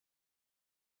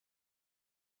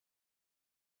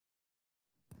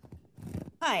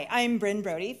Hi, I'm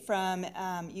Brody from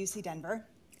UC Denver.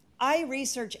 I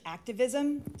research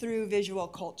activism through visual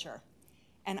culture,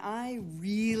 and I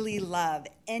really love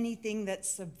anything that's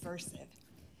subversive.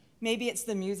 Maybe it's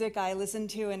the music I listened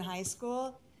to in high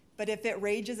school, but if it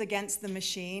rages against the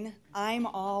machine, I'm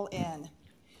all in.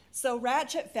 So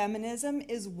Ratchet feminism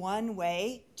is one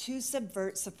way to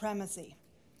subvert supremacy.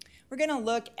 We're gonna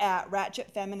look at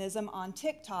Ratchet feminism on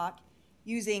TikTok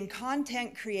using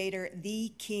content creator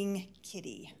The King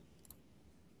Kitty.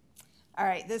 All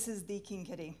right, this is The King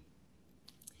Kitty.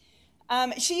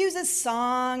 She uses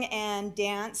song and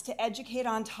dance to educate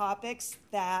on topics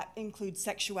that include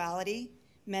sexuality,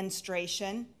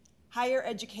 menstruation, higher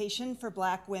education for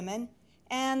Black women,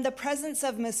 and the presence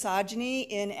of misogyny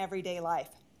in everyday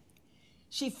life.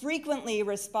 She frequently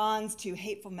responds to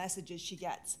hateful messages she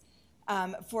gets.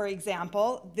 For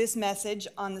example, this message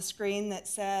on the screen that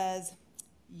says,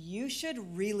 "You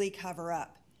should really cover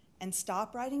up and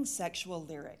stop writing sexual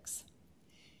lyrics."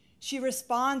 She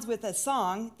responds with a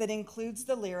song that includes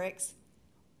the lyrics,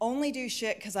 "Only do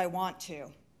shit 'cause I want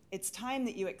to. It's time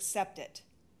that you accept it.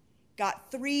 Got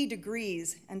 3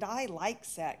 degrees and I like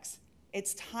sex.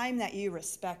 It's time that you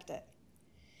respect it."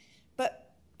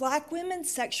 But Black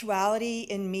women's sexuality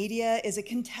in media is a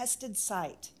contested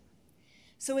sight.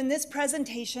 So in this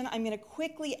presentation, I'm going to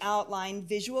quickly outline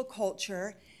visual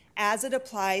culture as it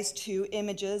applies to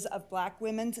images of Black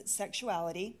women's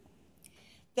sexuality.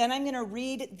 Then I'm going to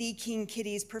read The King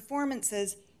Kitty's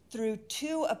performances through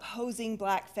 2 opposing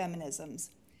Black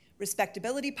feminisms,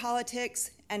 respectability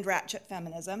politics and ratchet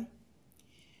feminism.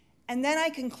 And then I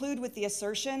conclude with the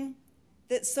assertion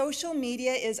that social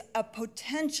media is a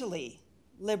potentially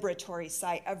liberatory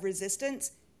site of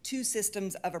resistance to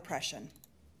systems of oppression.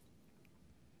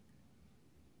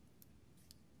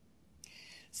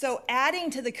 So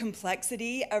adding to the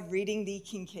complexity of reading The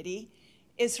King Kitty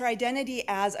is her identity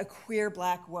as a queer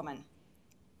Black woman.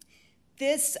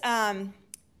 This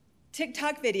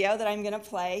TikTok video that I'm gonna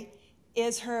play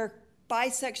is her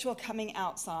bisexual coming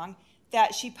out song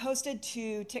that she posted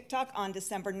to TikTok on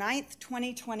December 9th,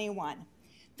 2021.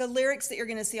 The lyrics that you're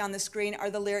gonna see on the screen are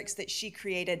the lyrics that she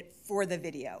created for the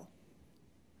video.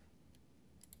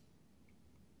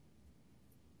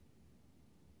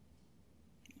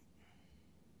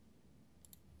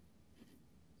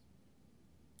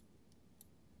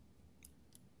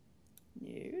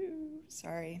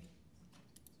 Sorry.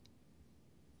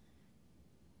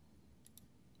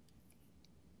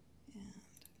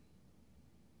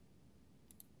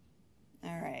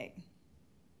 All right.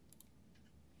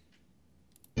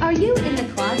 Are you in the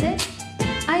closet?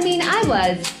 I mean, I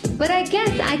was, but I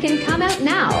guess I can come out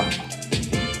now.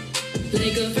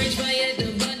 Like a French fry at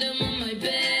the bottom of my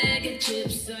bag of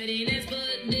chips. I didn't ask for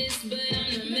this, but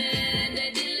I'm not mad. I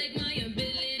did like my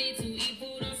ability to eat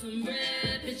food on some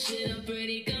rapid shit. I'm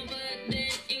pretty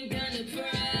confident and kinda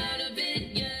proud of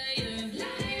it, yeah, yeah.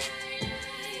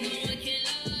 No, I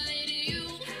can't lie to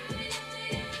you,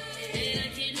 and I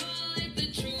can't hide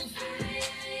the truth.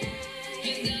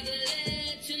 Just gotta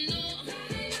let you know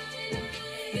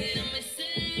that I'm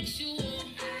asexual,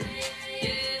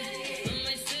 yeah. I'm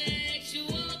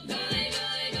asexual, bye,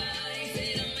 bye, bye.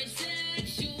 Said I'm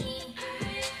asexual,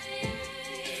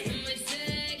 I'm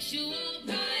asexual,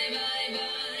 bye, bye,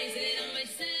 bye. Said I'm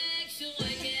asexual,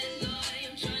 I can't lie.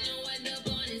 I'm trying to wind up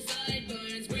on his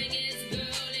sideburns, bring his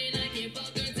girl in, I can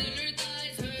fuck her till her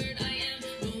thighs hurt. I am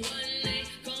the one they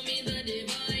call me the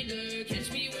divider.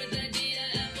 Catch me with that Dia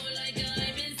apple like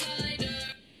I'm inside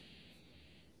her.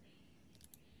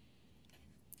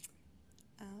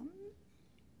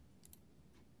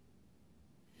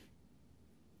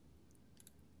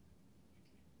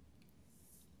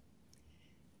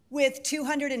 With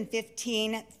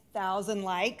 215,000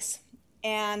 likes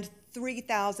and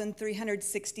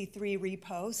 3,363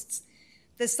 reposts,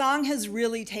 the song has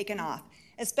really taken off,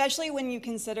 especially when you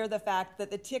consider the fact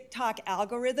that the TikTok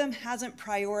algorithm hasn't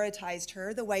prioritized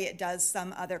her the way it does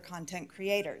some other content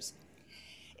creators.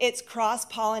 It's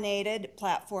cross-pollinated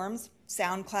platforms,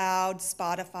 SoundCloud,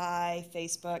 Spotify,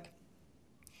 Facebook.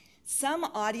 Some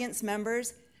audience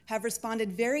members have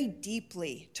responded very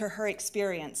deeply to her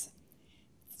experience.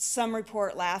 Some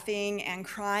report laughing and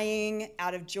crying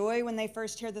out of joy when they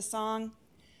first hear the song.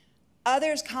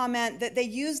 Others comment that they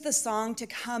use the song to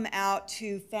come out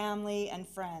to family and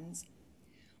friends.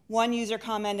 One user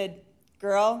commented,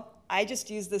 "Girl, I just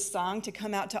used this song to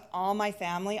come out to all my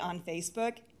family on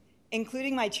Facebook,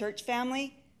 including my church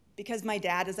family, because my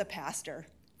dad is a pastor.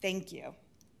 Thank you."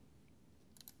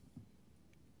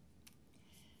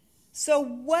 So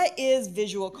what is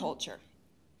visual culture?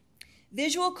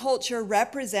 Visual culture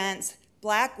represents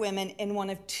Black women in one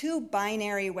of 2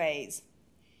 binary ways.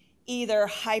 either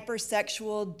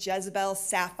hypersexual Jezebel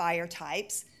sapphire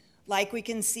types, like we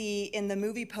can see in the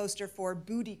movie poster for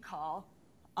Booty Call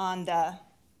on the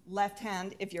left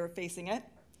hand if you're facing it,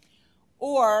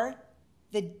 or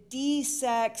the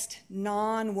desexed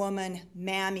non-woman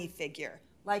mammy figure,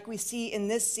 like we see in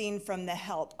this scene from The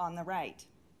Help on the right.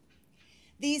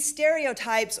 These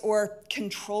stereotypes or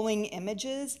controlling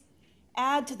images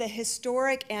add to the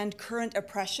historic and current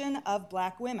oppression of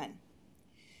Black women.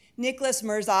 Nicholas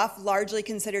Mirzoff, largely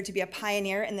considered to be a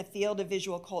pioneer in the field of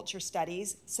visual culture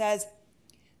studies, says,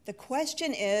 "The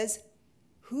question is,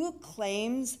 who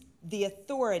claims the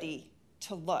authority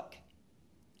to look?"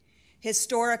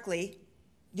 Historically,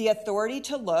 the authority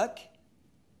to look,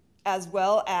 as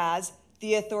well as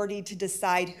the authority to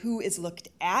decide who is looked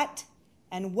at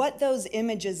and what those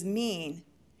images mean,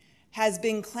 has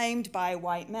been claimed by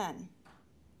white men.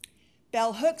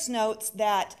 Bell Hooks notes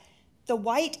that the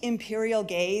white imperial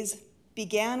gaze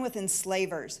began with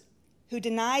enslavers who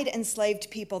denied enslaved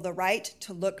people the right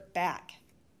to look back.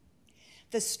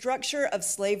 The structure of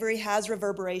slavery has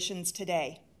reverberations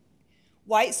today.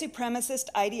 White supremacist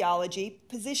ideology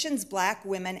positions Black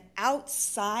women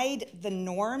outside the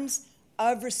norms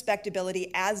of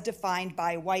respectability as defined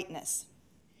by whiteness.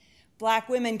 Black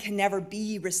women can never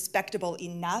be respectable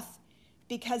enough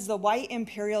because the white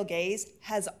imperial gaze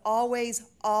has always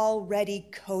already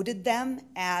coded them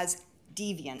as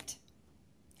deviant.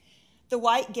 The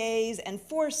white gaze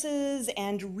enforces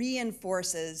and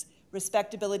reinforces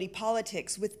respectability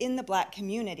politics within the Black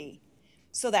community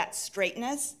so that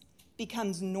straightness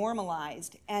becomes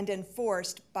normalized and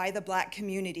enforced by the Black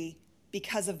community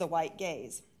because of the white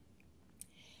gaze.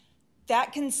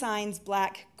 That consigns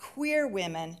Black queer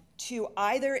women to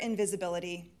either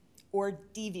invisibility or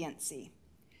deviancy.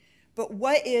 But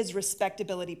what is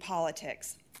respectability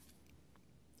politics?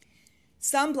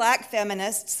 Some Black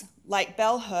feminists, like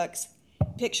Bell Hooks,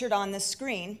 pictured on the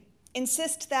screen,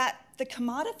 insist that the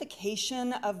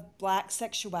commodification of Black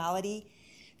sexuality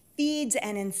feeds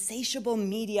an insatiable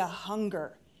media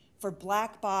hunger for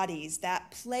Black bodies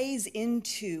that plays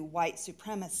into white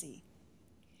supremacy.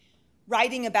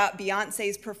 Writing about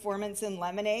Beyoncé's performance in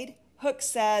Lemonade, Hooks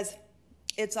says,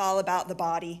 "It's all about the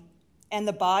body, and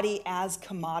the body as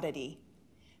commodity.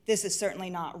 This is certainly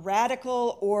not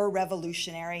radical or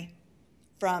revolutionary.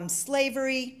 From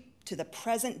slavery to the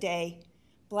present day,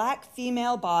 Black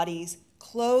female bodies,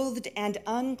 clothed and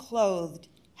unclothed,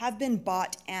 have been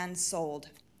bought and sold,"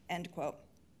 end quote.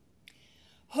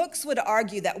 Hooks would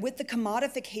argue that with the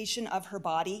commodification of her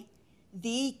body,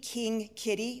 the King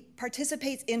Kitty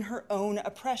participates in her own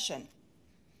oppression.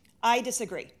 I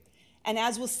disagree, and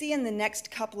as we'll see in the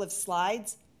next couple of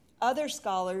slides, other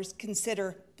scholars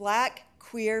consider Black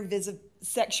queer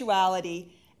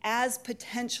sexuality as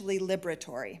potentially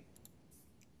liberatory.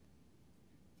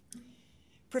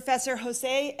 Professor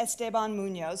Jose Esteban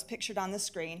Munoz, pictured on the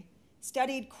screen,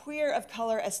 studied queer of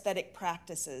color aesthetic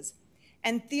practices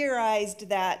and theorized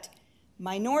that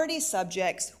minority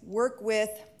subjects work with,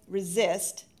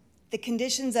 resist, the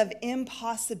conditions of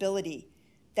impossibility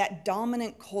that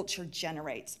dominant culture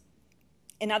generates.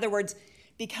 In other words,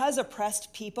 because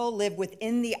oppressed people live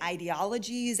within the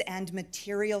ideologies and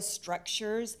material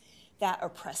structures that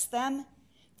oppress them,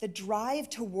 the drive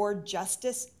toward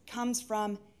justice comes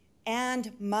from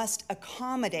and must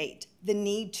accommodate the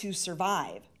need to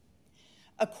survive.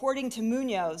 According to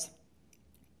Munoz,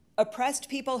 oppressed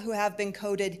people who have been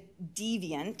coded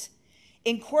deviant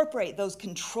incorporate those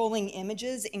controlling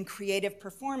images in creative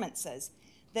performances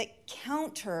that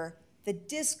counter the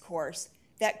discourse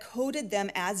that coded them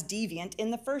as deviant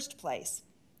in the first place.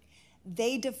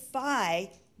 They defy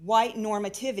white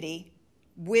normativity,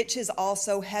 which is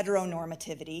also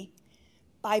heteronormativity,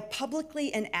 by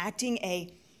publicly enacting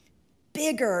a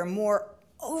bigger, more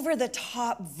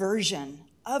over-the-top version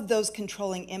of those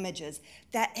controlling images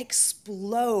that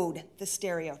explode the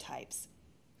stereotypes.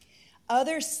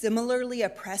 Other similarly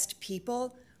oppressed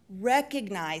people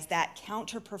recognize that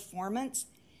counter-performance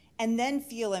and then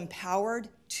feel empowered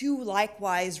to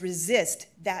likewise resist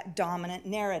that dominant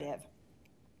narrative.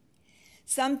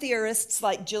 Some theorists,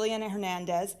 like Gillian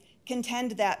Hernandez,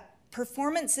 contend that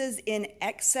performances in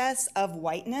excess of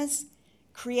whiteness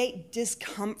create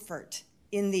discomfort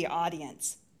in the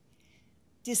audience.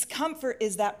 Discomfort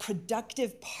is that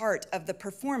productive part of the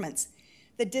performance.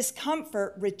 The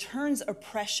discomfort returns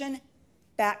oppression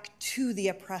back to the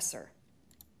oppressor.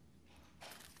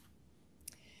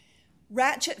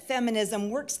 Ratchet feminism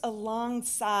works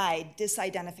alongside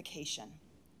disidentification.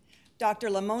 Dr.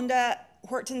 Lamonda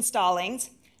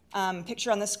Horton-Stallings,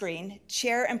 picture on the screen,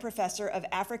 chair and professor of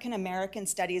African American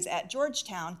Studies at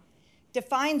Georgetown,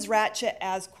 defines Ratchet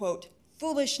as, quote,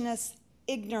 foolishness,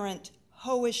 ignorant,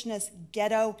 hoishness,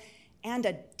 ghetto, and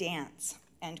a dance,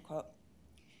 end quote.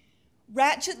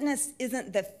 Ratchetness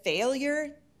isn't the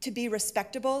failure to be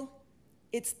respectable,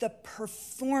 it's the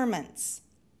performance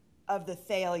of the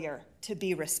failure to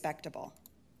be respectable.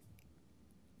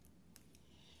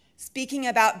 Speaking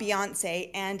about Beyonce,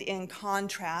 and in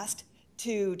contrast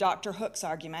to Dr. Hook's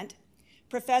argument,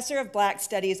 Professor of Black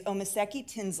Studies Omiseki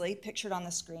Tinsley, pictured on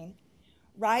the screen,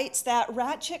 writes that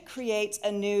Ratchet creates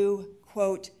a new,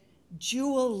 quote,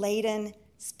 jewel-laden,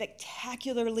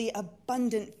 spectacularly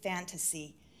abundant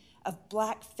fantasy of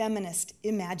Black feminist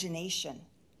imagination,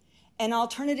 an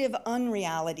alternative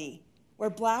unreality where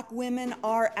Black women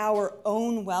are our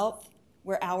own wealth,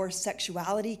 where our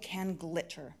sexuality can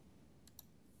glitter.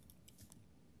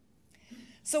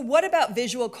 So what about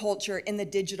visual culture in the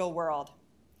digital world?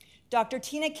 Dr.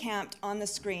 Tina Campt, on the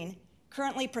screen,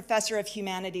 currently professor of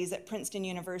humanities at Princeton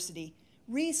University,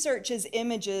 researches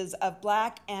images of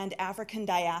Black and African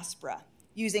diaspora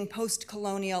using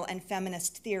post-colonial and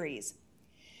feminist theories.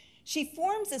 She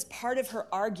forms as part of her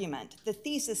argument the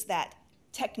thesis that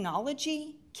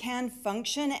technology can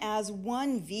function as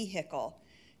one vehicle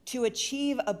to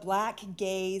achieve a Black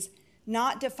gaze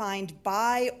not defined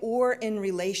by or in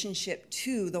relationship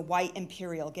to the white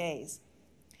imperial gaze.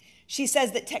 She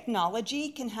says that technology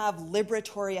can have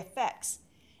liberatory effects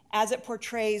as it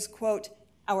portrays, quote,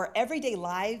 our everyday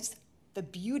lives, the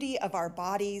beauty of our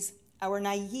bodies, our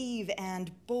naive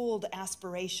and bold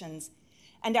aspirations,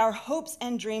 and our hopes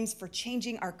and dreams for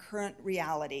changing our current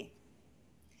reality.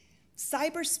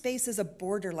 Cyberspace is a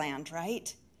borderland,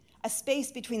 right? A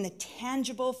space between the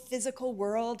tangible physical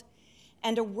world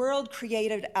and a world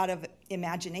created out of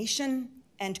imagination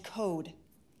and code.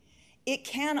 It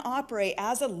can operate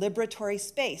as a liberatory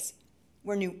space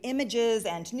where new images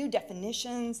and new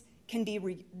definitions can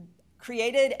be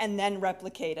created and then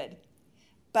replicated.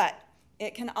 But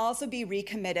it can also be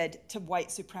recommitted to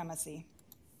white supremacy.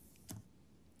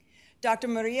 Dr.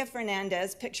 Maria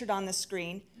Fernandez, pictured on the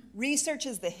screen,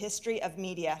 researches the history of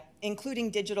media,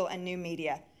 including digital and new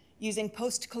media, using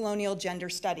post-colonial gender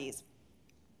studies.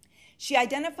 She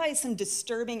identifies some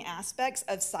disturbing aspects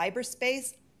of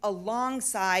cyberspace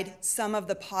alongside some of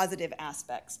the positive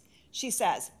aspects. She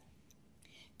says,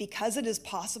 because it is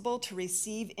possible to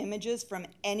receive images from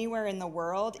anywhere in the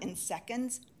world in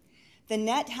seconds, the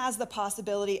net has the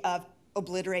possibility of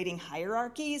obliterating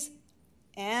hierarchies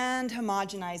and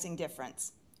homogenizing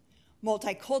difference.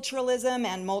 Multiculturalism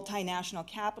and multinational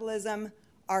capitalism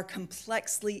are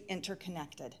complexly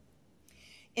interconnected.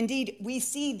 Indeed, we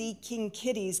see the King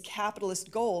Kitty's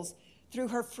capitalist goals through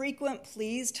her frequent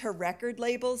pleas to record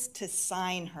labels to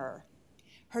sign her.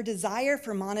 Her desire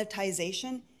for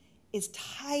monetization is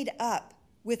tied up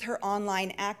with her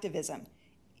online activism,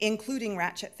 including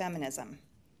Ratchet feminism.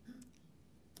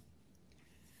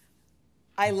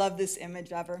 I love this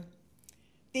image of her.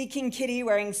 The King Kitty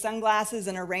wearing sunglasses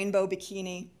and a rainbow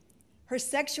bikini. Her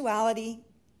sexuality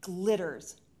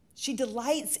glitters. She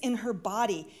delights in her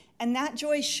body, and that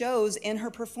joy shows in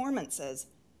her performances.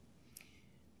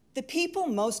 The people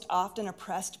most often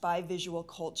oppressed by visual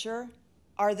culture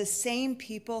are the same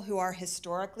people who are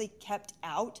historically kept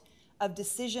out of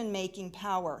decision-making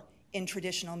power in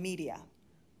traditional media.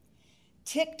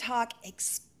 TikTok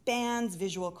expands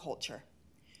visual culture,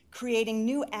 creating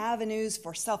new avenues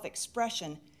for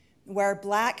self-expression where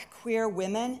Black queer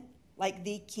women, like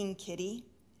the King Kitty,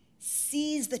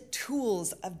 seize the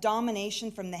tools of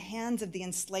domination from the hands of the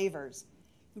enslavers,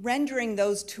 rendering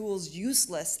those tools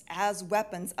useless as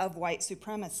weapons of white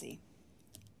supremacy.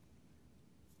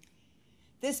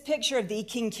 This picture of the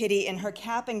King Kitty in her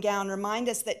cap and gown reminds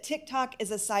us that TikTok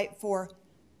is a site for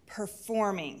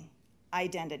performing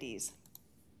identities.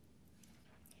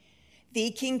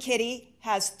 The King Kitty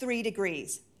has 3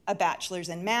 degrees, a bachelor's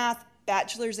in math,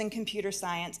 bachelor's in computer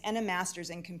science, and a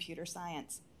master's in computer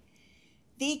science.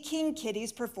 The King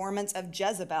Kitty's performance of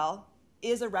Jezebel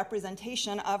is a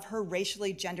representation of her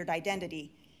racially gendered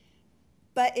identity,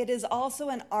 but it is also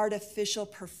an artificial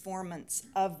performance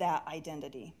of that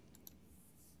identity.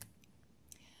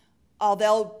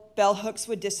 Although bell hooks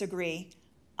would disagree,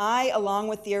 I, along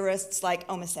with theorists like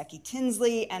Omiseki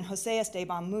Tinsley and Jose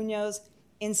Esteban Munoz,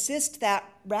 insist that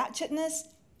ratchetness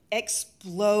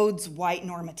explodes white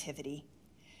normativity.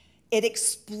 It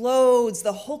explodes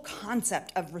the whole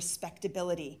concept of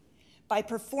respectability by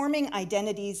performing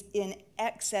identities in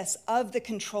excess of the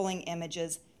controlling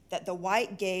images that the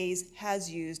white gaze has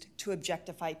used to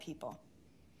objectify people.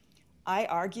 I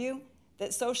argue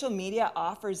that social media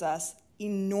offers us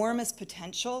enormous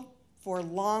potential for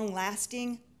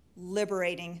long-lasting,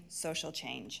 liberating social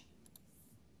change.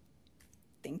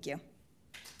 Thank you.